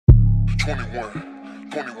21,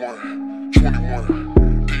 21, 21,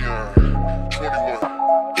 Deion, 21,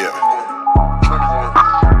 yeah, 21,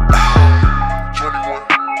 21,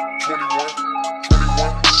 21, 21,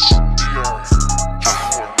 Deion,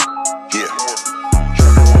 yeah,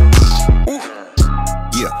 ooh,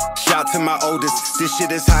 yeah. Shout to my oldest. This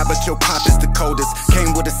shit is high, but your pop is the coldest.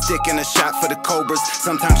 Came with a stick and a shot for the cobras.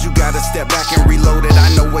 Sometimes you gotta step back and reload it.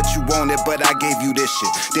 I know what you wanted, but I gave you this shit.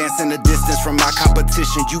 Dancing the distance from my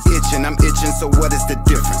competition. You itching, I'm itching, so what is the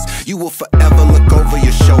difference? You will forever look over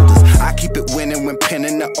your shoulders. I keep it winning when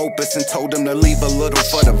penning the opus and told them to leave a little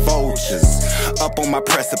for the vultures. Up on my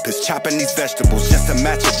precipice, chopping these vegetables just to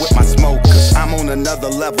match it with my smokers. I'm on another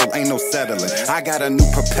level, ain't no settling. I got a new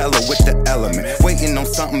propeller with the element. Waiting on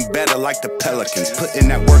something better like the Pelicans. Putting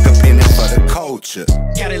that work up in it for the culture.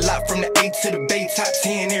 Got it locked from the A to the Bay, top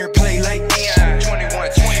 10 airplay like Deion. 21,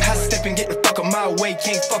 20. I step and get the fuck up my way,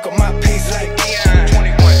 can't fuck up my pace like Deion.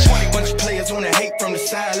 21, 20. Bunch of players wanna hate from the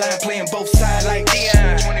sideline, playing both sides like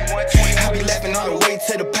Deion. 21, 20. I be laughing all the way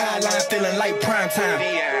to the pylon, feeling like prime time.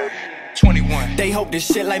 Deion. 21. They hope this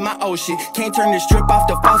shit like my old shit. Can't turn this strip off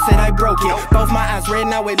the faucet, I broke it. Both my eyes red,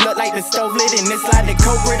 now it look like the stove lit. And this slide the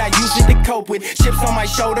culprit, I use it to cope with. Chips on my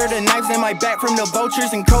shoulder, the knives in my back from the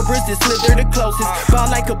vultures and cobras that slither the closest.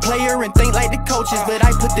 Ball like a player and think like the coaches, but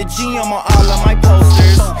I put the G on all of my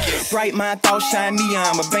posters. Bright mind, thought shine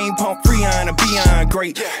neon. My vein pump freon, a beyond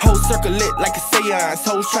great. Whole circle lit like a seance.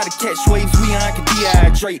 Hoes try to catch waves, we on can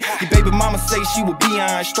dehydrate. Your baby mama say she was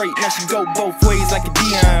beyond straight. Now she go both ways like a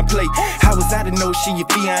Deion play. How was I to know she your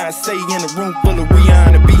fiancé in a room full of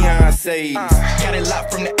Rihanna Beyonce's? Got it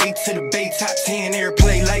locked from the A to the Bay, top 10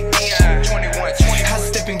 airplay like Deion. 21, 20. I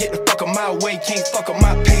step and get the fuck up my way, can't fuck up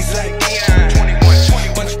my pace like Deion. 21,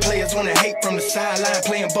 20. Bunch of players wanna hate from the sideline,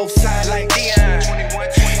 playing both sides like